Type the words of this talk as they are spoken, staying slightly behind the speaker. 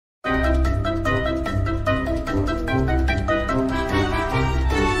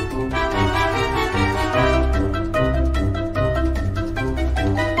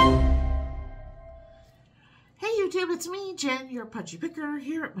Jen, your pudgy picker,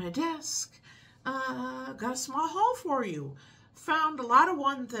 here at my desk. Got a small haul for you. Found a lot of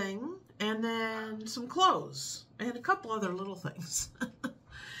one thing, and then some clothes, and a couple other little things.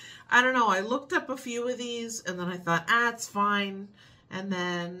 I don't know, I looked up a few of these, and then I thought, it's fine, and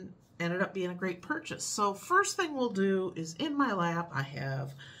then ended up being a great purchase. So first thing we'll do is in my lap, I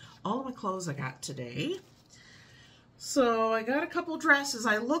have all of my clothes I got today. So I got a couple dresses.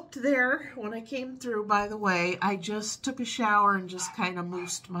 I looked there when I came through, by the way. I just took a shower and just kind of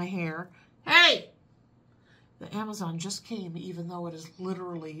moussed my hair. Hey! The Amazon just came, even though it is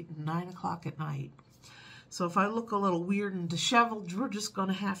literally 9 o'clock at night. So if I look a little weird and disheveled, we're just going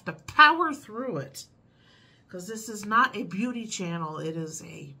to have to power through it. Because this is not a beauty channel, it is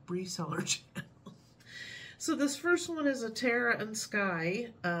a reseller channel. So this first one is a Tara and Sky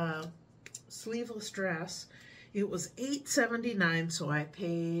sleeveless dress. It was $8.79, so I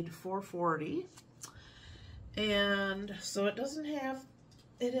paid $4.40. And so it doesn't have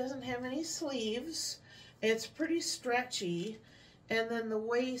any sleeves. It's pretty stretchy. And then the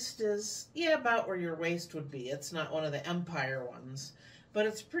waist is, about where your waist would be. It's not one of the Empire ones, but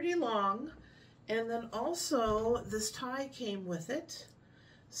it's pretty long. And then also this tie came with it.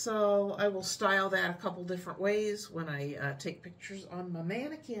 So I will style that a couple different ways when I take pictures on my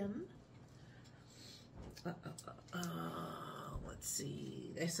mannequin. Let's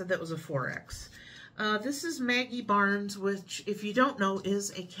see. I said that was a 4X. This is Maggie Barnes, which, if you don't know, is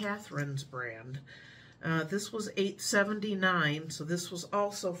a Catherine's brand. This was $8.79, so this was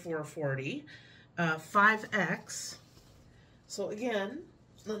also $4.40. 5X. So again,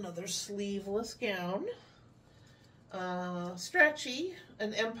 another sleeveless gown. Stretchy,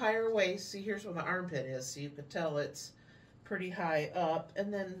 an Empire waist. See, here's where the armpit is, so you could tell it's pretty high up,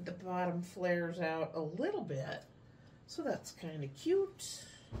 and then the bottom flares out a little bit, so that's kind of cute.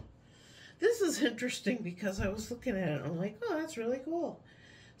 This is interesting because I was looking at it and I'm like, oh, that's really cool.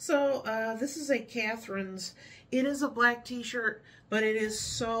 So this is a Catherine's. It is a black t-shirt, but it is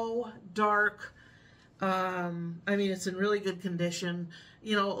so dark. I mean, it's in really good condition.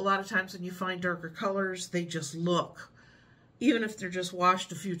 You know, a lot of times when you find darker colors, they just look, even if they're just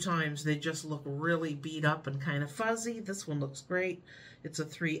washed a few times, they just look really beat up and kind of fuzzy. This one looks great. It's a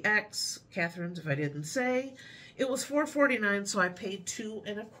 3X, Catherine's, if I didn't say. It was $4.49, so I paid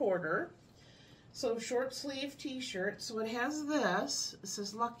 $2.25. So short sleeve t-shirt. So it has this. It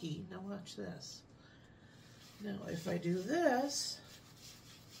says Lucky. Now watch this. Now if I do this,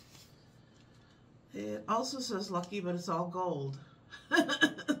 it also says Lucky, but it's all gold.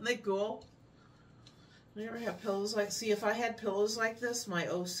 Isn't that cool? I never have pillows like, see, if I had pillows like this, my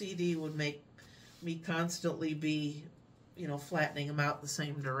OCD would make me constantly be, you know, flattening them out the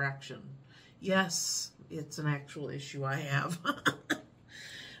same direction. Yes, it's an actual issue I have.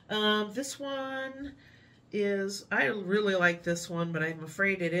 This one is, I really like this one, but I'm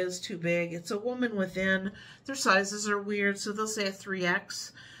afraid it is too big. It's a woman within. Their sizes are weird, so they'll say a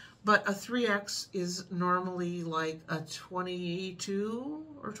 3X. But a 3X is normally like a 22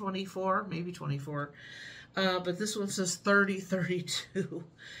 or 24, maybe 24. But this one says 30-32.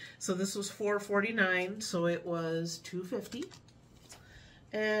 So this was $4.49, so it was $2.50.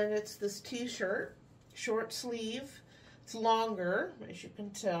 And it's this t-shirt, short sleeve. It's longer, as you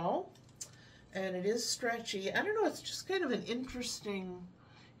can tell. And it is stretchy. I don't know, it's just kind of an interesting,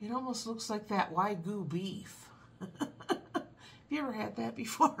 it almost looks like that Wagyu beef. Have you ever had that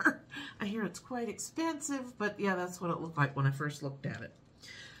before? I hear it's quite expensive, but yeah, that's what it looked like when I first looked at it.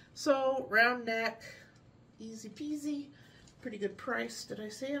 So, round neck, easy peasy, pretty good price. Did I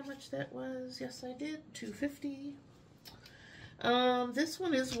say how much that was? Yes, I did, $2.50. This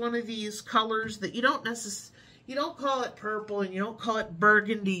one is one of these colors that you don't call it purple and you don't call it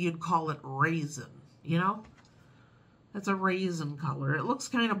burgundy, you'd call it raisin, you know? That's a raisin color. It looks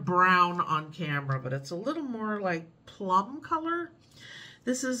kind of brown on camera, but it's a little more like plum color.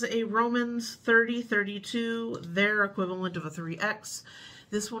 This is a Romans 30-32, their equivalent of a 3X.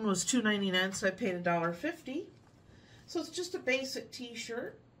 This one was $2.99, so I paid $1.50. So it's just a basic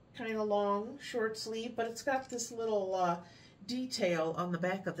t-shirt, kind of long, short sleeve, but it's got this little detail on the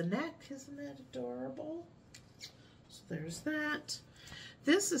back of the neck. Isn't that adorable? So there's that.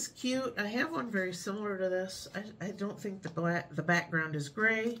 This is cute. I have one very similar to this. I don't think the background is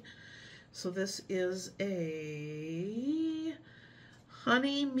gray. So this is a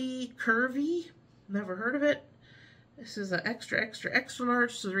Honey Me Curvy. Never heard of it. This is an extra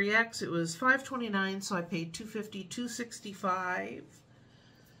large 3X. It was $5.29, so I paid $2.50, $2.65.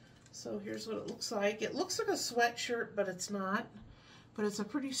 So here's what it looks like. It looks like a sweatshirt, but it's not. But it's a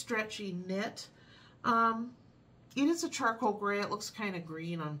pretty stretchy knit. It is a charcoal gray. It looks kind of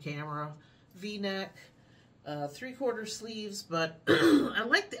green on camera. V-neck. 3/4 sleeves, but I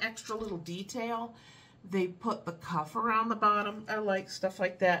like the extra little detail. They put the cuff around the bottom. I like stuff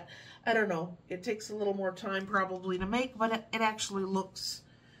like that. I don't know. It takes a little more time probably to make, but it actually looks,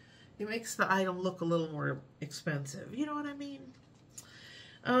 it makes the item look a little more expensive. You know what I mean?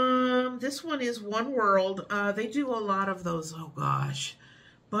 This one is One World. They do a lot of those, oh gosh.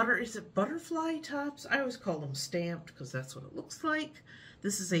 Is it butterfly tops? I always call them stamped because that's what it looks like.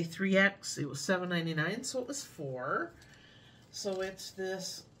 This is a 3X. It was $7.99, so it was 4. So it's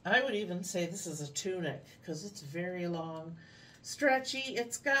this, I would even say this is a tunic because it's very long, stretchy.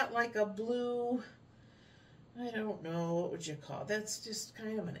 It's got like a blue, I don't know, what would you call it? That's just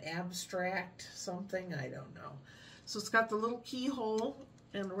kind of an abstract something, I don't know. So it's got the little keyhole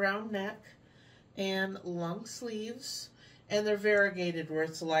and round neck and long sleeves. And they're variegated where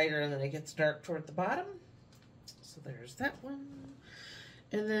it's lighter and then it gets dark toward the bottom. So there's that one.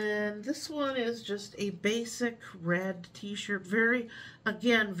 And then this one is just a basic red t-shirt.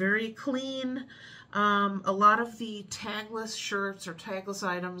 Again, very clean. A lot of the tagless shirts or tagless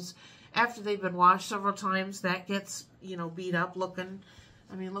items, after they've been washed several times, that gets, you know, beat up looking.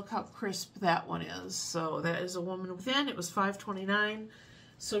 I mean, look how crisp that one is. So that is A Woman Within. It was $5.29,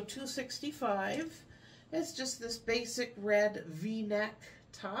 so $2.65. It's just this basic red V-neck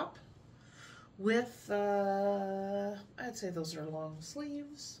top with, I'd say those are long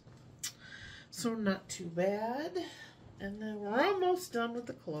sleeves. So not too bad. And then we're almost done with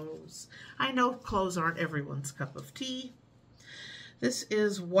the clothes. I know clothes aren't everyone's cup of tea. This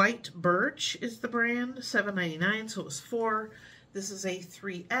is White Birch is the brand, $7.99, so it was 4. This is a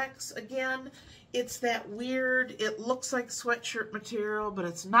 3X. Again, it's that weird, it looks like sweatshirt material, but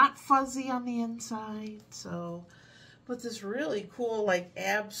it's not fuzzy on the inside. So, but this really cool, like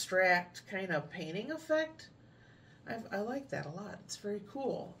abstract kind of painting effect. I like that a lot. It's very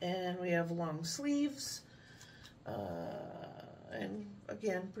cool. And we have long sleeves. And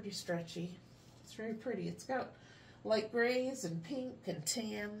again, pretty stretchy. It's very pretty. It's got light grays and pink and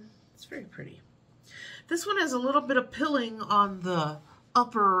tan. It's very pretty. This one has a little bit of pilling on the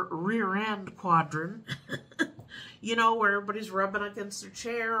upper rear end quadrant. You know, where everybody's rubbing against their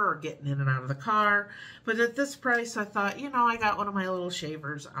chair or getting in and out of the car. But at this price, I thought, you know, I got one of my little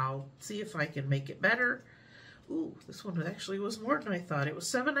shavers. I'll see if I can make it better. Ooh, this one actually was more than I thought. It was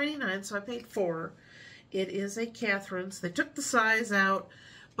 $7.99, so I paid 4. It is a Catherine's. They took the size out,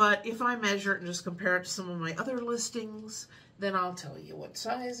 but if I measure it and just compare it to some of my other listings, then I'll tell you what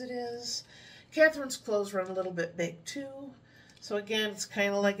size it is. Catherine's clothes run a little bit big too. So again, it's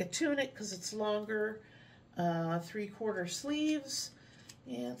kind of like a tunic because it's longer, 3/4 sleeves.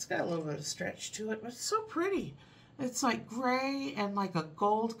 Yeah, it's got a little bit of stretch to it, but it's so pretty. It's like gray and like a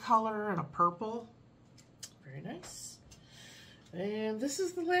gold color and a purple. Very nice. And this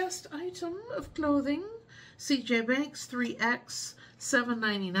is the last item of clothing. CJ Banks 3X,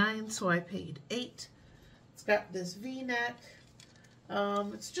 $7.99, so I paid 8. It's got this V-neck.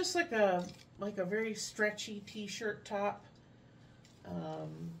 It's just like a very stretchy t-shirt top.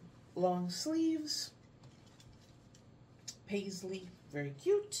 Long sleeves. Paisley, very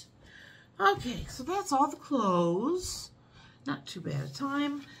cute. Okay, so that's all the clothes. Not too bad a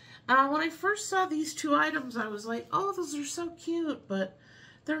time. When I first saw these 2 items, I was like, oh, those are so cute, but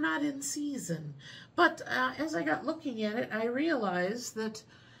they're not in season. But as I got looking at it, I realized that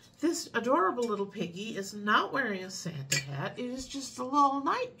this adorable little piggy is not wearing a Santa hat. It is just a little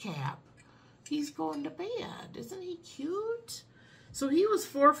nightcap. He's going to bed. Isn't he cute? So he was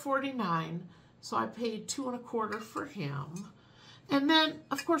 $4.49, so I paid $2 1/4 for him. And then,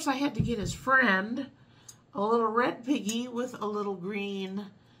 of course, I had to get his friend, a little red piggy with a little green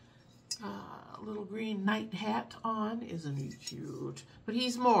night hat on. Isn't he cute? But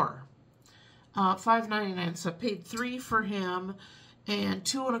he's more. $5.99, so I paid $3 for him and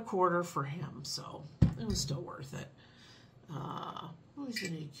 $2 1/4 for him, so it was still worth it.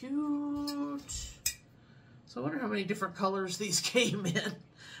 Isn't he cute? So I wonder how many different colors these came in,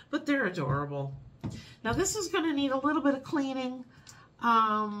 but they're adorable. Now this is going to need a little bit of cleaning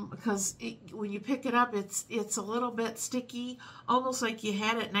because when you pick it up, it's a little bit sticky, almost like you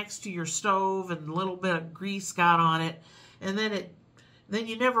had it next to your stove and a little bit of grease got on it, and then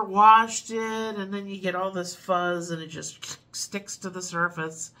you never washed it, and then you get all this fuzz and it just sticks to the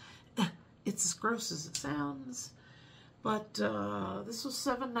surface. It's as gross as it sounds. But this was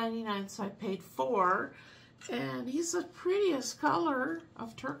 $7.99, so I paid $4. And he's the prettiest color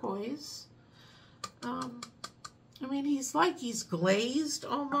of turquoise. I mean, he's glazed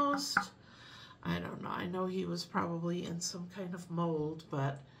almost. I don't know. I know he was probably in some kind of mold,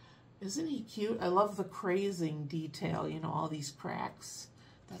 but isn't he cute? I love the crazing detail, you know, all these cracks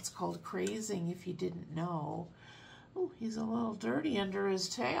That's called crazing if you didn't know. Oh, he's a little dirty under his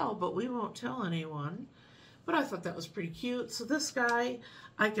tail, but we won't tell anyone. But I thought that was pretty cute. So this guy,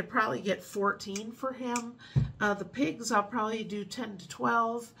 I could probably get 14 for him. The pigs, I'll probably do 10 to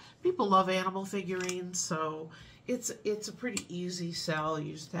 12. People love animal figurines, so it's a pretty easy sell.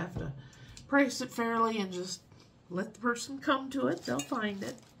 You just have to price it fairly and just let the person come to it. They'll find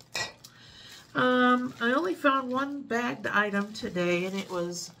it. I only found one bagged item today, and it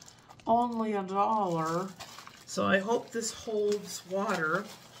was only $1. So I hope this holds water.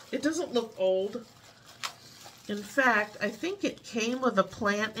 It doesn't look old. In fact, I think it came with a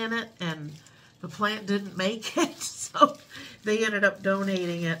plant in it, and the plant didn't make it, so they ended up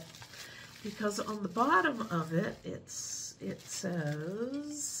donating it. Because on the bottom of it, it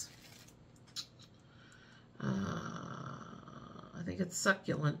says, I think it's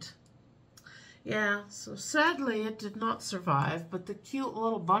succulent. Yeah, so sadly it did not survive, but the cute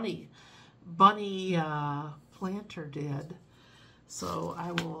little bunny planter did. So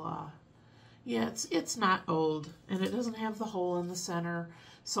I will, yeah, it's not old, and it doesn't have the hole in the center.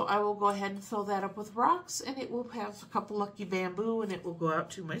 So I will go ahead and fill that up with rocks, and it will have a couple lucky bamboo, and it will go out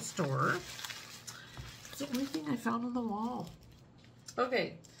to my store. It's the only thing I found on the wall.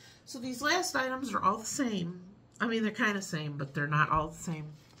 Okay, so these last items are all the same. I mean, they're kind of same, but they're not all the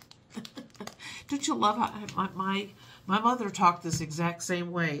same. Don't you love how my mother talked this exact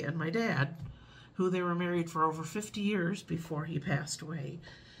same way, and my dad, who they were married for over 50 years before he passed away,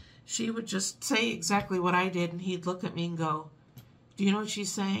 she would just say exactly what I did, and he'd look at me and go, "Do you know what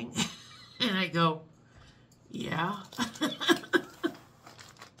she's saying?" And I go, "Yeah."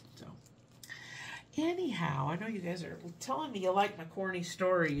 So, anyhow, I know you guys are telling me you like my corny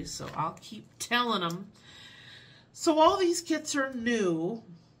stories, so I'll keep telling them. So all these kits are new.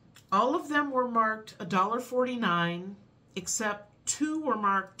 All of them were marked $1.49, except 2 were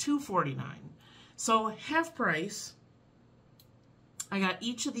marked $2.49. So half price. I got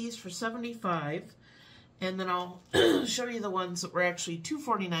each of these for $75, and then I'll show you the ones that were actually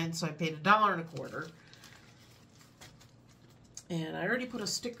 $2.49, so I paid $1.25. And I already put a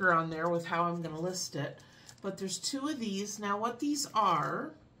sticker on there with how I'm going to list it. But there's 2 of these. Now what these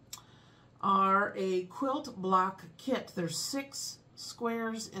are a quilt block kit. There's 6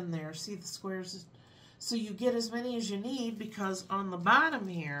 squares in there. See the squares? So you get as many as you need, because on the bottom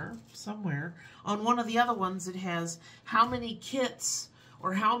here, somewhere, on one of the other ones, it has how many kits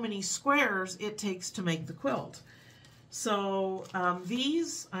or how many squares it takes to make the quilt. So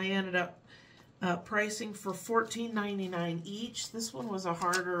these I ended up pricing for $14.99 each. This one was a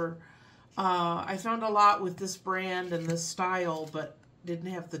harder, I found a lot with this brand and this style, but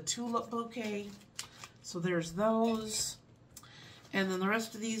didn't have the tulip bouquet. So there's those. And then the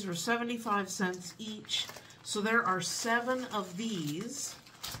rest of these were 75 cents each. So there are 7 of these.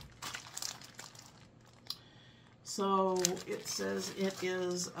 So it says it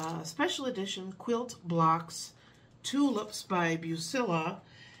is a special edition quilt blocks tulips by Busilla.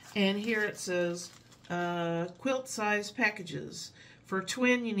 And here it says quilt size packages. For a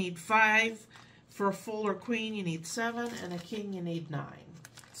twin you need 5. For a full or queen you need 7. And a king you need 9.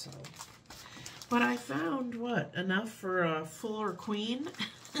 So... but I found, what, enough for a full or queen?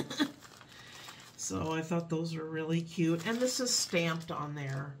 So I thought those were really cute. And this is stamped on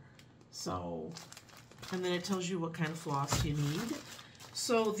there. So, and then it tells you what kind of floss you need.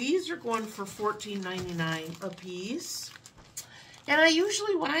 So these are going for $14.99 a piece. And I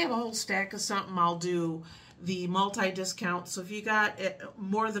usually, when I have a whole stack of something, I'll do the multi-discount. So if you got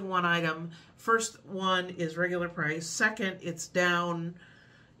more than one item, first one is regular price. Second, it's down,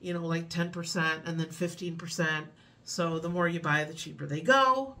 you know, like 10% and then 15%. So the more you buy, the cheaper they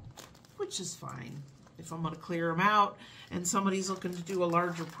go, which is fine. If I'm going to clear them out and somebody's looking to do a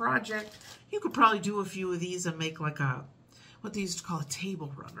larger project, you could probably do a few of these and make like a, what they used to call a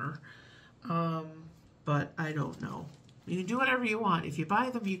table runner. But I don't know. You can do whatever you want. If you buy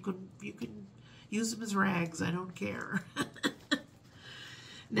them, you can use them as rags. I don't care.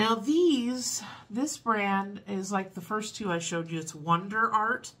 Now this brand is like the first 2 I showed you. It's Wonder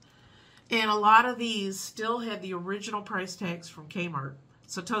Art. And a lot of these still had the original price tags from Kmart.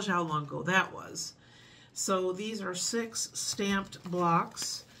 So it tells you how long ago that was. So these are 6 stamped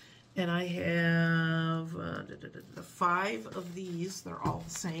blocks. And I have 5 of these. They're all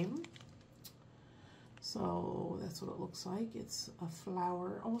the same. So that's what it looks like. It's a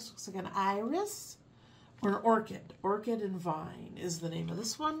flower. Almost looks like an iris. Or orchid. Orchid and Vine is the name of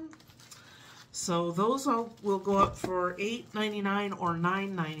this one. So those will go up for $8.99 or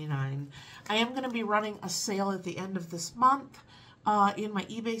 $9.99. I am going to be running a sale at the end of this month in my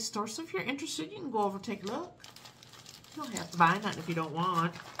eBay store. So if you're interested, you can go over and take a look. You don't have to buy nothing if you don't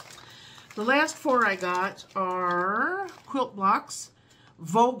want. The last 4 I got are quilt blocks,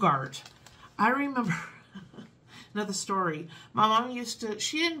 Vogart. I remember another story. My mom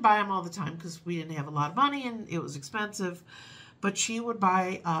she didn't buy them all the time because we didn't have a lot of money and it was expensive, but she would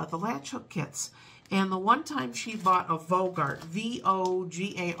buy the latch hook kits. And the one time she bought a Vogart,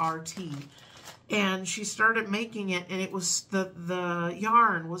 V-O-G-A-R-T, and she started making it, and it was, the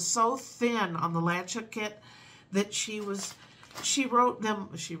yarn was so thin on the latch hook kit that she wrote them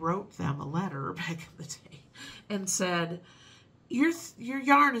a letter back in the day and said, your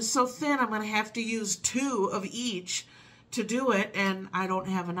yarn is so thin, I'm going to have to use 2 of each to do it, and I don't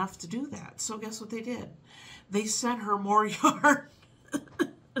have enough to do that. So guess what they did? They sent her more yarn.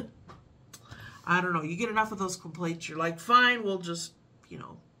 I don't know. You get enough of those complaints, you're like, fine, we'll just, you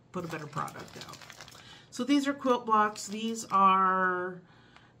know, put a better product out. So these are quilt blocks. These are,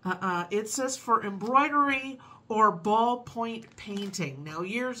 it says for embroidery or ballpoint painting. Now,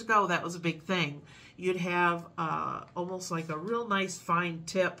 years ago, that was a big thing. You'd have almost like a real nice fine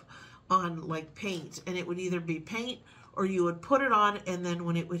tip on like paint, and it would either be paint or you would put it on, and then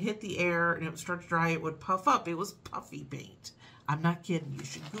when it would hit the air and it would start to dry, it would puff up. It was puffy paint. I'm not kidding. You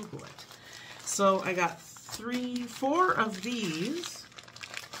should Google it. So I got 4 of these.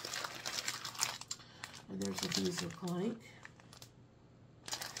 And there's what these look like.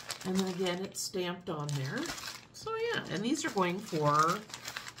 And then again, it's stamped on there. So yeah, and these are going for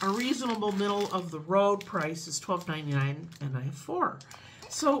a reasonable middle of the road price is $12.99, and I have 4.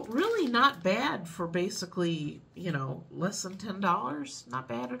 So really not bad for basically, you know, less than $10. Not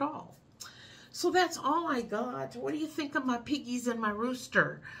bad at all. So that's all I got. What do you think of my piggies and my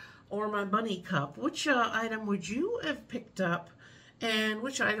rooster? Or my bunny cup? Which item would you have picked up? And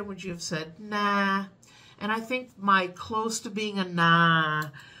which item would you have said, nah? And I think my close to being a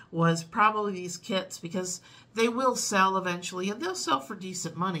nah was probably these kits, because they will sell eventually, and they'll sell for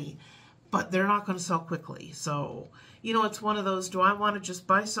decent money, but they're not going to sell quickly. So, you know, it's one of those, do I want to just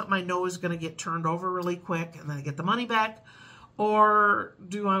buy something I know is going to get turned over really quick and then I get the money back? Or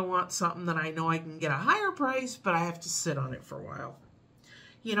do I want something that I know I can get a higher price, but I have to sit on it for a while?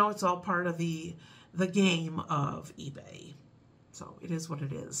 You know, it's all part of the game of eBay. So it is what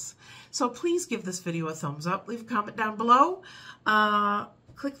it is. So please give this video a thumbs up. Leave a comment down below.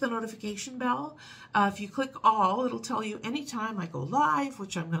 Click the notification bell. If you click all, it'll tell you anytime I go live,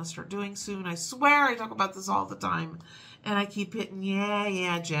 which I'm going to start doing soon. I swear I talk about this all the time. And I keep hitting,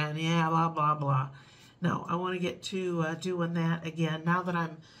 yeah, Jen, yeah, blah, blah, blah. No, I want to get to doing that again now that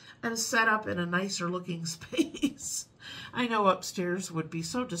I'm set up in a nicer looking space. I know upstairs would be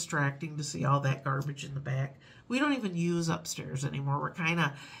so distracting to see all that garbage in the back. We don't even use upstairs anymore. We're kind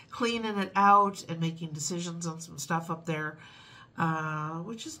of cleaning it out and making decisions on some stuff up there,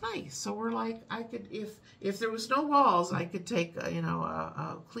 which is nice. So we're like, I could, if there was no walls, I could take, you know,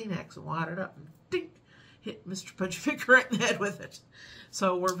 a Kleenex and wad it up and dink, hit Mr. Pudgefinger right in the head with it.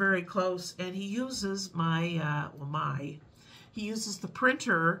 So we're very close, and he uses he uses the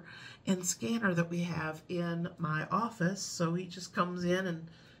printer and scanner that we have in my office. So he just comes in and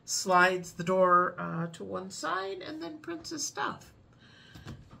slides the door to one side and then prints his stuff.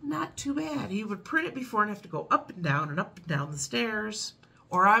 Not too bad. He would print it before and have to go up and down the stairs,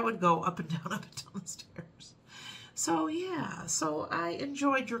 or I would go up and down the stairs. So yeah, so I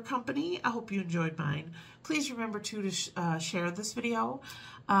enjoyed your company. I hope you enjoyed mine. Please remember to share this video.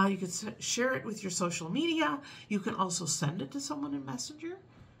 You can share it with your social media. You can also send it to someone in Messenger.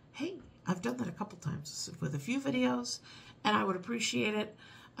 Hey, I've done that a couple times with a few videos, and I would appreciate it.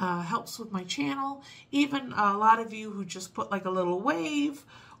 Helps with my channel. Even a lot of you who just put like a little wave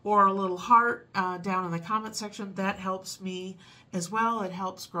or a little heart down in the comment section, that helps me as well. It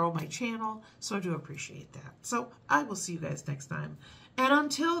helps grow my channel, so I do appreciate that. So I will see you guys next time. And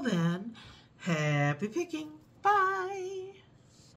until then, happy picking. Bye.